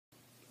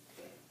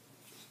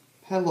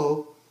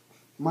Hello,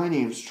 my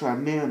name is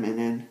Merriman,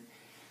 and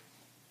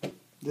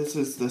this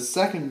is the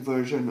second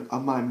version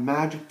of my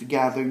Magic the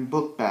Gathering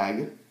book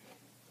bag.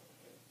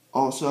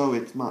 Also,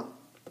 it's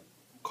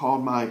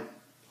called my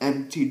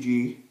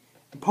MTG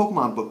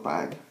Pokemon book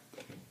bag,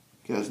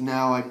 because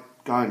now I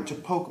got into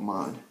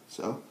Pokemon,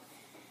 so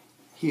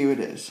here it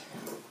is.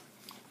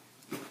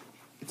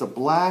 It's a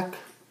black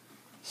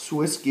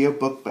Swiss gear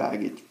book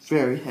bag. It's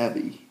very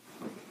heavy.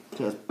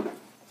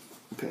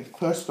 Okay,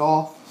 first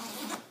off,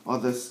 all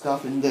the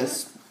stuff in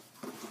this.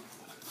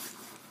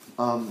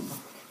 Okay.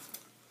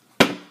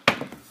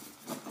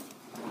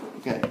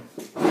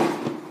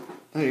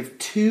 I have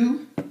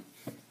 2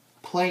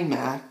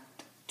 playmat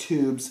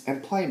tubes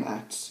and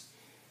playmats.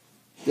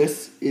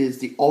 This is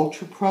the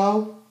Ultra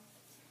Pro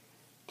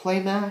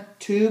playmat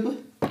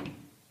tube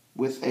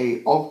with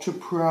a Ultra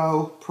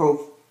Pro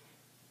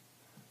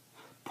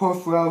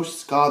Porphyro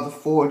Scar the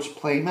Forge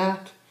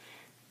playmat.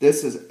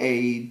 This is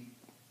a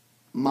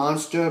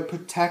Monster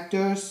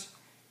Protectors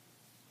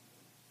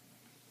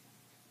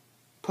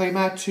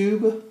playmat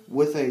tube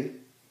with a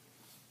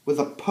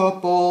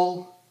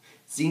purple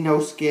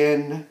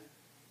Xenoskin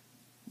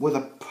with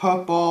a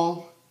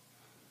purple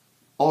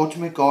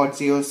Ultimate Guard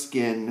Zero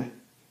Skin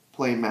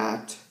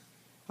playmat.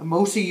 I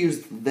mostly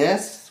use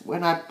this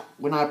when I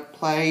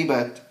play,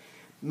 but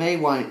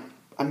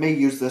I may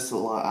use this a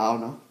lot. I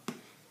don't know.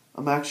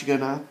 I'm actually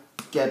gonna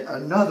get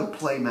another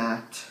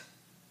playmat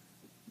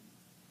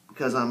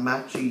because I'm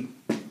actually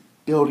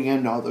building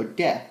another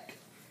deck.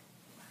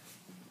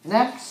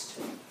 Next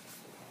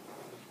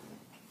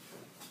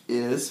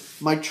is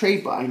my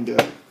tray binder.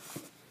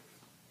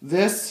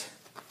 This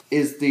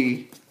is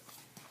the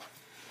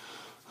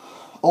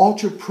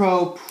Ultra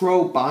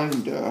Pro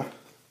binder.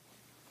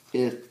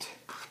 It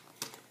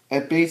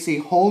basically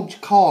holds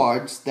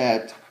cards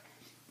that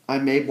I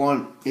may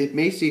want. It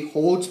basically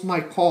holds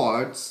my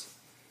cards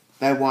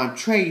that I want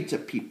to trade to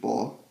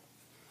people.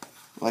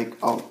 Like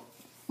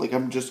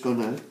I'm just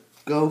gonna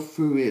go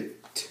through it.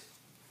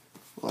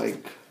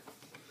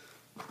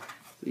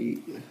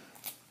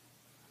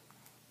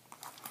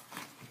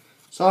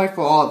 Sorry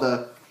for all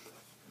the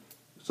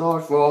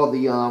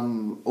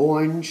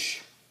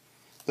orange.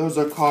 Those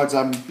are cards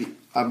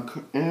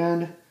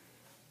and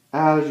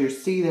as you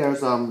see, there's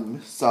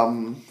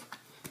some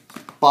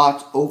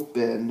spots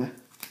open.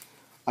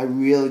 I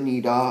really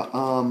need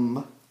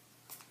to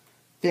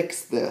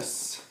fix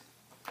this.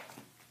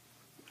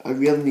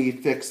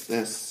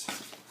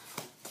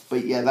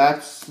 But yeah,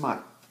 that's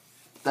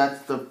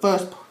the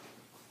first.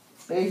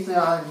 Basically,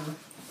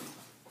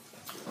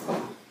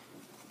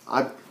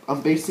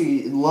 I'm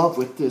basically in love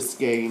with this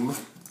game,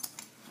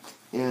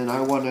 and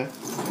I wanna.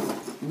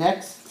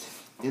 Next,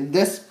 in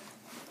this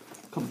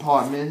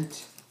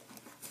compartment,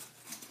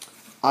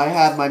 I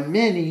have my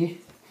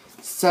mini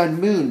Sun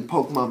Moon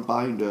Pokemon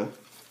binder.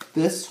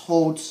 This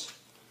holds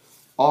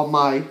all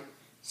my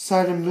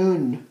Sun and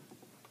Moon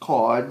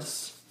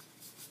cards,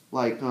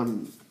 like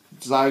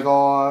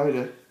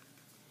Zygarde,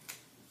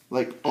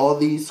 like all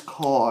these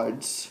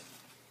cards.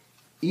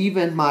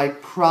 Even my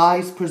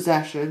prized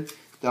possession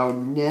that I'll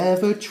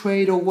never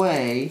trade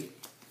away.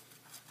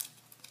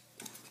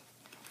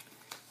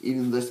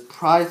 Even this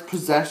prized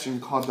possession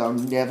card that I'll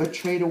never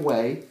trade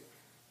away.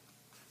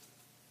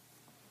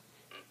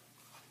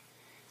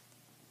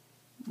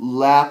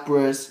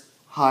 Lapras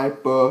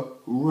Hyper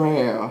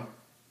Rare.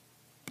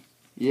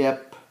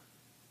 Yep.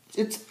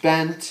 It's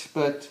bent,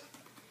 but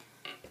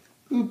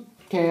who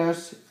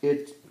cares?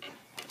 It's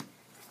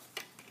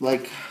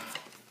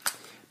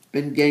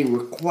been getting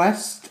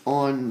requests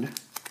on.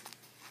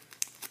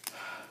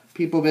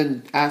 People have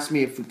been asking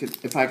me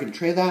if I can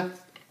trade that,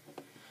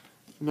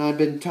 and I've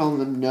been telling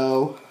them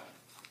no,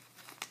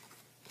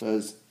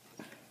 because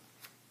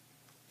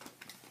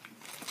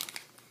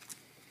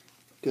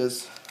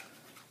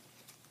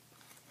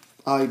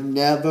I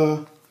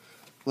never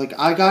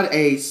I got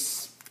a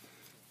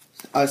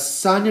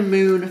Sun and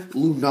Moon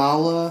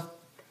Lunala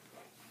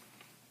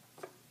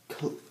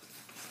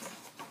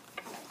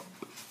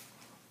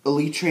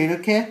Elite Trainer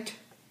kit.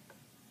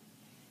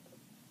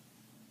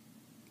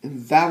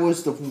 And that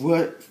was the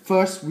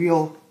first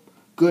real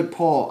good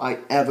pull I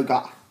ever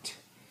got.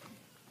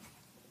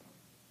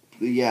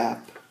 Yeah.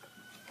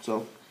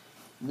 So,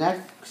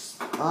 next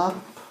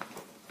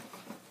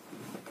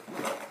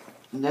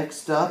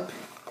up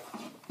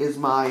is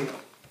my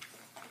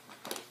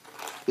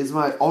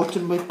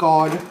Ultimate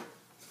Guard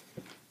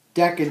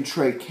deck and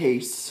tray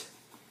case.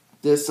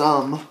 This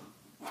holds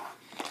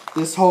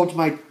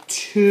my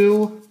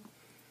 2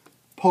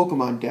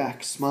 Pokemon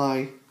decks.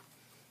 My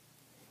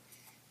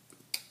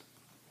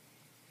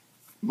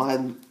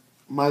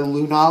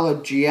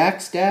Lunala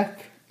GX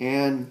deck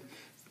and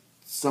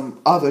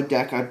some other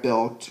deck I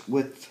built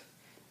with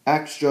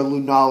extra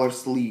Lunala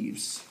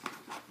sleeves.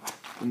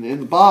 And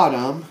in the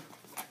bottom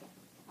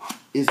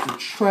is the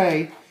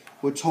tray,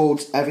 which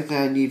holds everything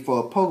I need for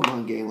a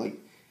Pokemon game, like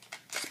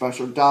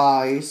special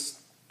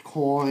dice,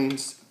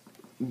 coins,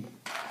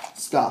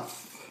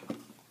 stuff.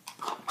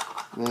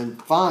 And then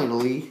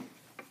finally,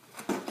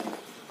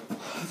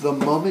 the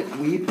moment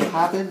we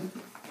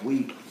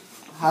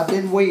have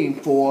been waiting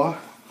for.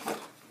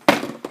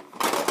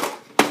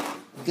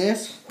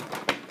 This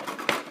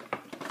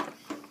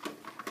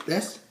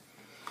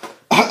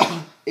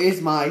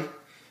is my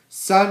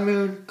Sun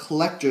Moon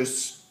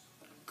Collector's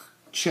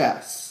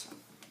chest.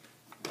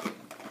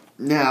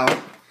 Now,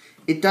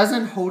 it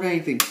doesn't hold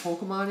anything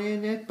Pokemon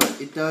in it, but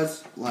it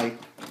does, like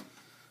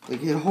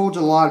it holds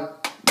a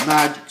lot of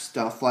magic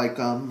stuff, like,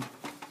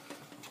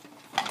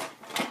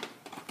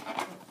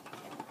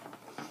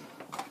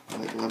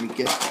 let me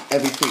get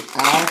everything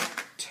out.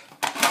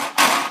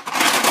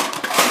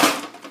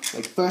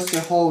 Like, first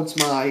it holds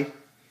my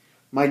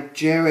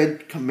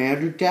Jared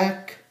Commander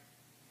deck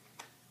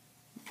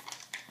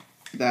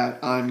that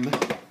I'm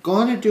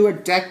going to do a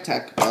deck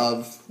tech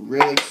of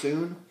really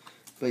soon.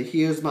 But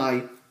here's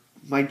my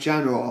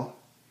general,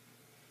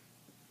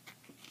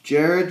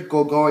 Jared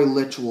Golgari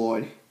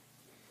Lichlord.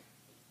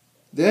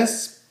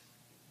 This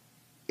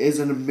is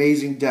an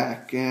amazing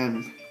deck,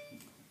 and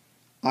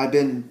I've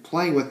been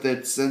playing with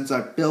it since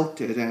I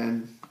built it,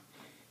 and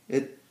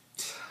it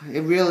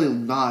really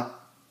not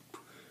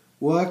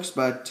works,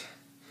 but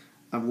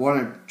I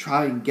want to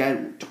try and get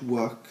it to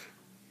work.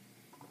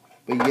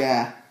 But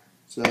yeah,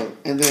 so,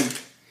 and then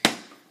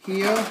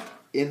here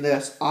in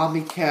this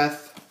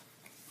Omniketh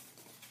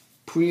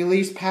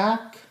pre-release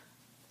pack,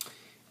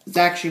 it's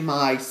actually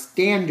my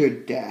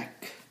standard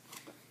deck.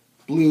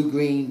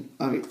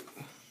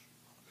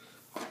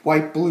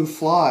 White-blue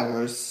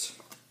flyers.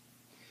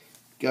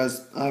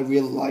 Because I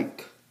really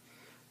like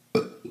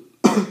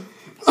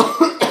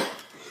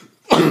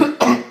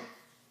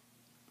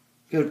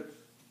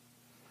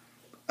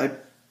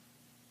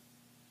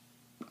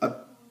I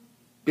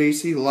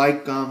basically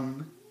like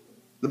the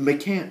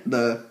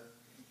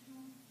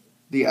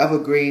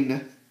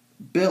evergreen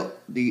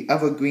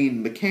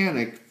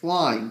mechanic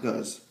flying,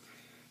 because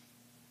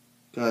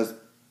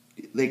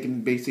they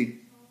can basically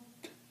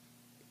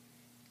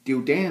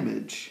do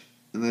damage.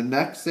 And the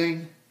next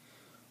thing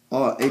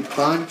are a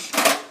bunch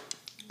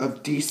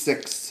of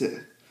D6s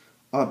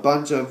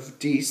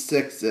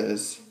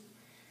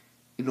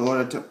in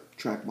order to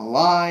track my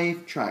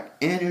life, track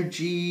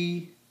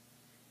energy,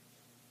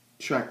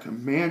 track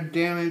command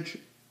damage,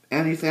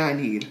 anything I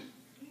need.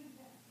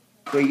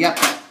 But yep,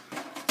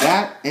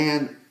 that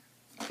and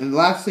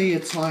lastly,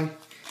 this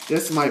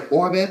is my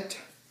Orbit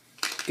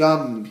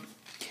gum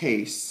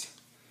case,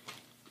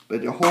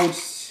 but it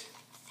holds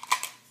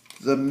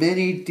the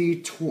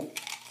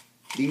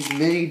these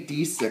mini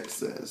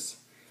D6s.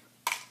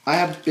 I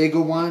have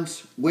bigger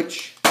ones,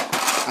 which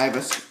I have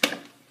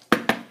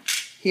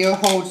here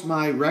holds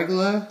my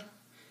regular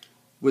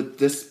with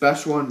this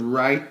special one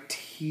right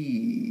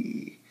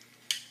here.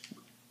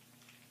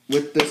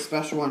 With this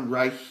special one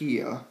right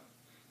here.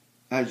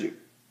 As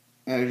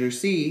you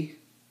see,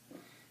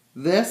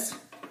 this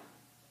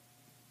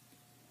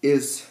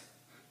is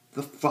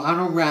the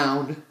final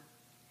round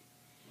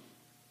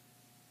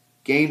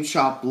Game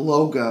Shop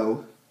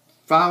logo.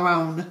 Final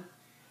Round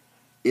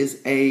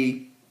is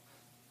a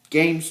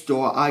game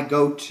store I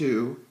go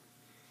to.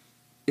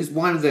 Is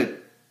one of the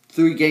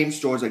 3 game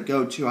stores I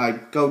go to. I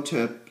go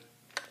to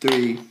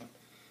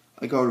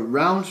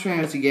Round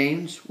Fantasy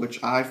Games,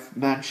 which I've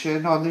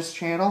mentioned on this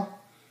channel.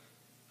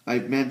 I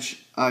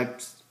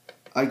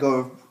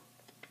go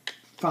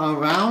Final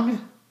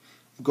Round.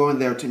 I'm going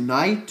there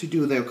tonight to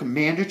do their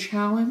Commander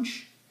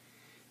Challenge.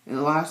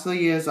 And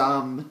lastly is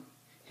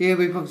Here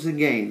We Books and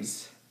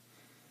Games.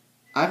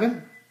 I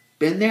haven't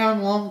been there in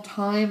a long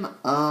time.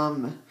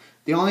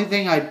 The only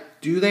thing I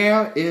do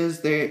there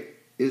is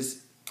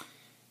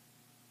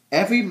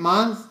every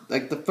month,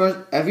 like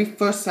every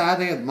first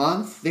Saturday of the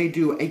month, they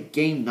do a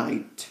game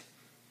night.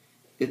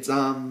 It's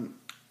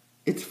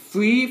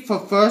free for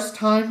first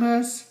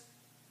timers,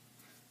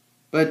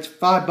 but it's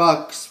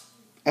 $5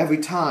 every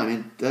time.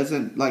 It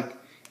doesn't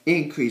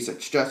increase.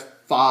 It's just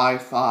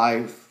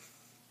 $5.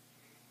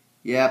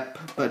 Yep,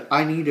 but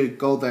I need to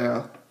go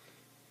there,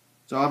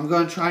 so I'm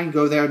gonna try and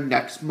go there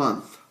next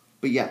month.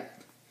 But yeah,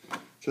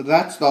 so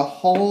that's the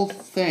whole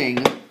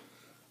thing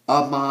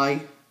of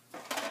my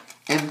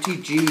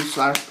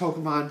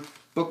MTG/Pokemon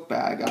book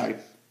bag.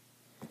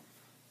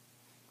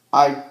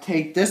 I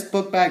take this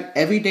book bag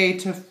every day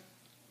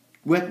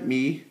with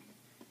me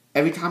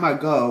every time I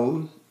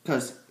go,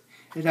 because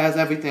it has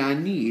everything I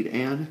need.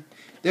 And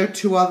there are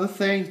 2 other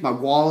things: my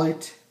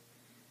wallet.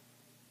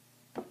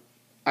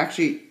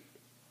 Actually,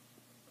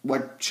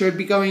 what should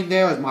be going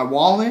there is my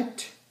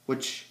wallet,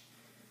 which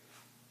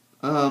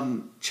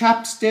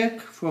chapstick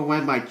for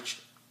when my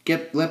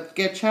lip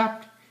get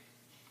chapped,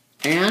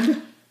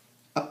 and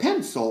a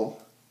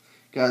pencil,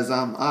 because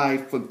I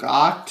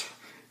forgot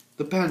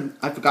the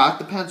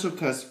pencil,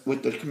 because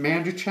with the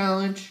Commander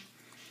Challenge,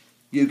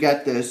 you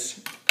get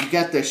this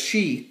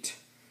sheet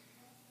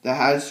that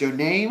has your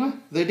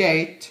name, the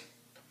date,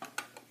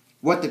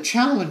 what the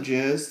challenge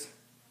is,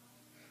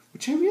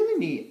 which I really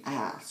need to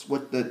ask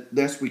what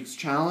this week's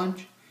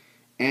challenge,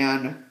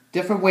 and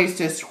different ways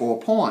to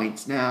score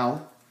points.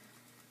 Now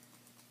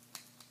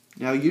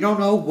you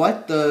don't know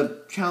what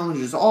the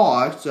challenges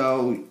are,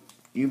 so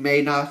you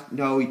may not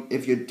know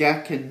if your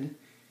deck can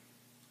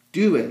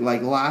do it.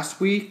 Like last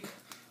week,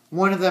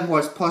 one of them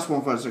was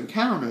 +1 for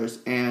encounters,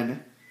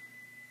 and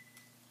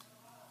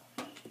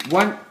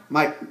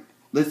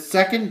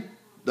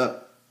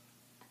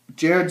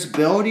Jared's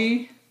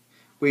ability,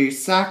 where you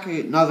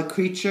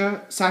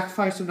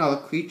sacrifice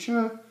another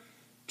creature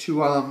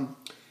for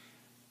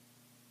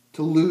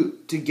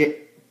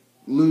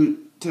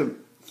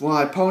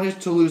my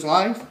opponent to lose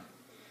life.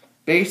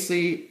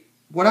 Basically,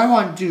 what I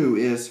want to do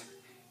is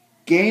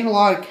gain a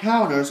lot of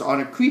counters on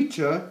a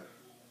creature,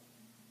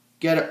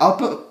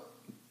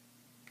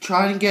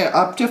 try and get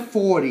up to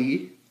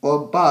 40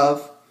 or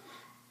above,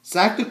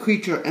 sack the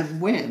creature,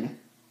 and win.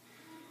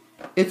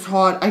 It's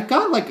hard. I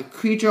got like a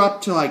creature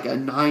up to like a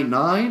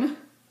 9/9,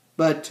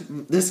 but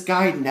this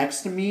guy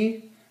next to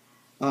me,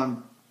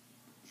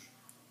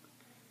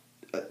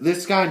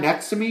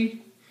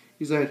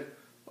 he said,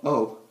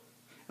 "Oh,"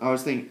 I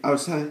was saying,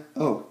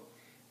 "Oh,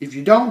 if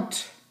you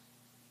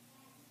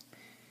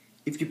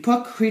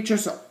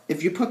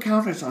put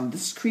counters on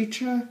this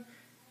creature,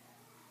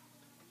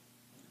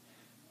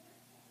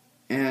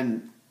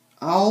 and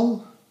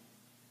I'll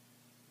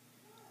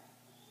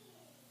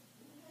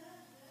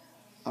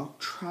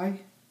try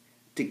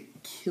to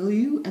kill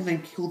you and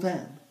then kill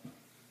them.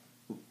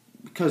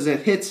 Because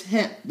it hits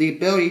the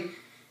ability,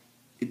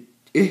 it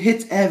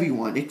hits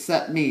everyone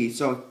except me,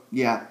 so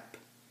yeah.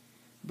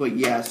 But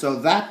yeah, so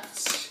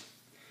that's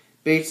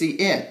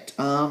basically it.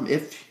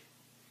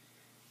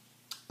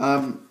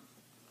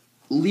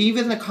 Leave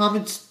in the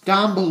comments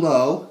down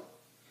below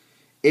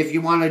if you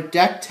want a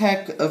deck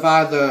tech of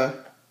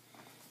either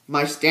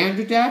my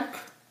standard deck,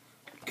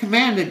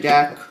 commander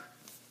deck,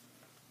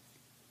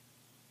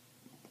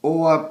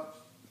 or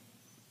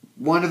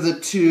one of the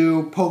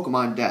 2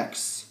 Pokemon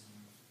decks.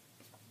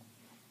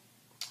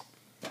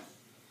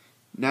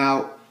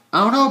 Now,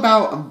 I don't know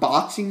about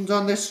unboxings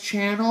on this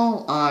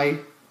channel.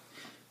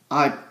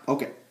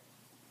 Okay,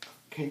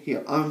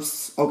 here,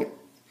 okay.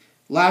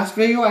 Last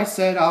video I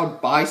said I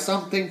would buy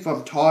something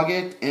from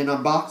Target and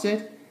unbox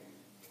it.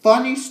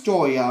 Funny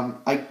story,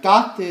 I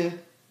got the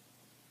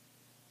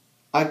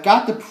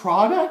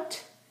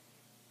product,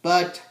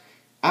 but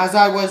as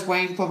I was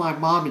waiting for my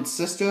mom and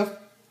sister to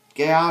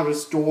get out of the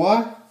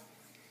store,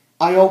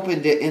 I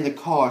opened it in the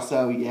car,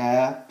 so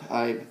yeah,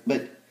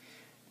 but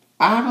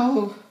I don't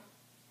know,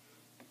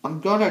 I'm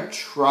gonna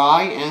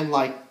try and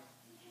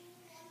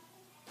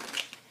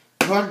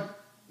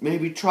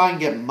maybe try and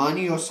get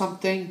money or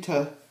something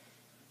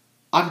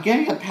I'm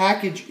getting a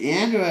package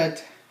in,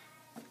 but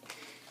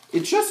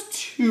it's just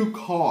 2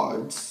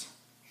 cards.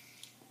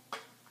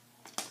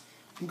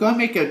 I'm gonna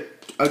make a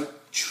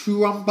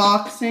true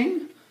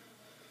unboxing,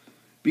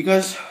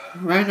 because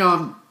right now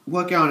I'm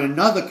working on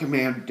another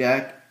commander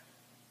deck,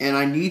 and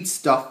I need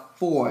stuff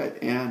for it,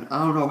 and I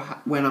don't know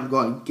when I'm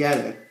going to get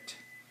it.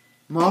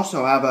 I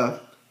also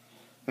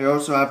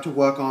have to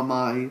work on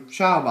my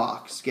shadow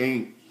box,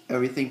 getting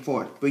everything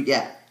for it. But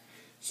yeah,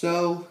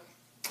 so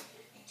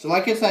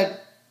like I said,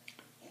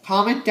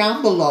 comment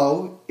down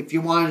below if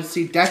you want to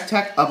see deck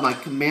tech of my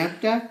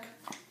command deck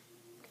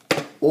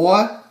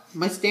or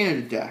my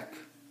standard deck.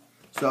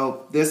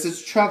 So this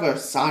is Trevor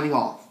signing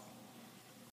off.